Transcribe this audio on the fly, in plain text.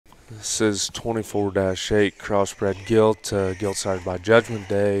This is 24-8 crossbred gilt, gilt sired by Judgment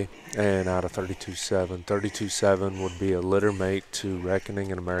Day, and out of 32.7. 32.7 would be a litter mate to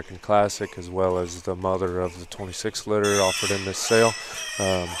Reckoning and American Classic, as well as the mother of the 26 litter offered in this sale.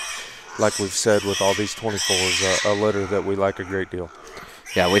 Like we've said with all these 24s, a litter that we like a great deal.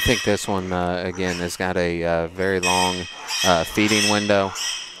 Yeah, we think this one, again, has got a very long feeding window.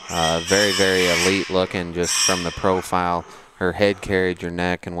 Very, very elite looking just from the profile. Her head carriage, her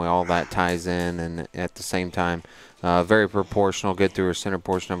neck, and all that ties in. And at the same time, very proportional, good through her center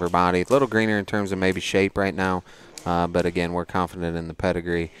portion of her body. A little greener in terms of maybe shape right now. But again, we're confident in the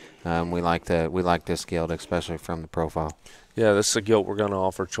pedigree. We like this gilt, especially from the profile. Yeah, this is a gilt we're going to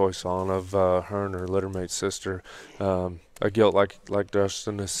offer choice on of her and her littermate sister. A gilt, like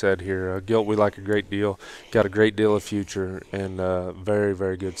Dustin has said here, a gilt we like a great deal. Got a great deal of future, and very,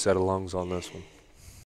 very good set of lungs on this one.